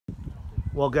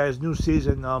Well, guys, new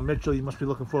season. Mitchell, you must be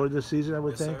looking forward to this season, I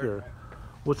would Yes, think. sir. Or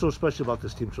what's so special about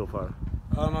this team so far?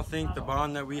 I think the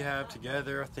bond that we have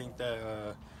together. I think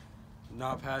that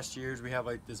not past years we have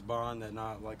like this bond that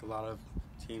not like a lot of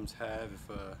teams have. If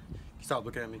you stop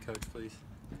looking at me, coach, please.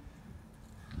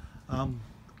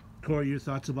 Corey, your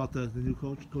thoughts about the new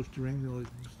coach, Coach DiRenna?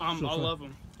 I love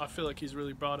him. I feel like he's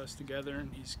really brought us together,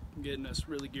 and he's getting us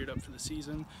really geared up for the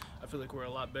season. I feel like we're a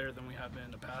lot better than we have been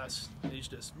in the past. He's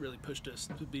just really pushed us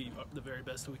to be the very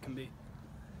best that we can be.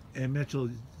 And Mitchell,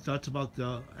 thoughts about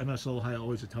the MSO Ohio?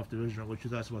 Always a tough division. What's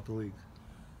your thoughts about the league?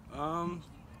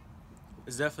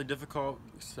 It's definitely difficult,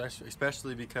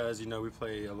 especially because we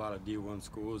play a lot of D1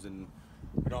 schools and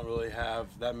we don't really have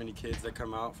that many kids that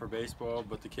come out for baseball.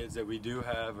 But the kids that we do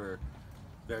have are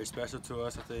very special to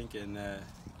us, I think, and they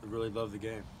really love the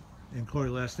game. And Corey,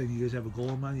 last thing, you guys have a goal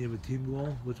in mind? You have a team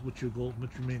goal? What's your goal?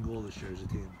 What's your main goal this year as a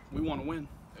team? We want to win,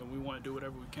 and we want to do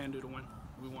whatever we can do to win.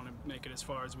 We want to make it as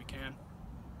far as we can,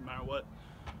 no matter what.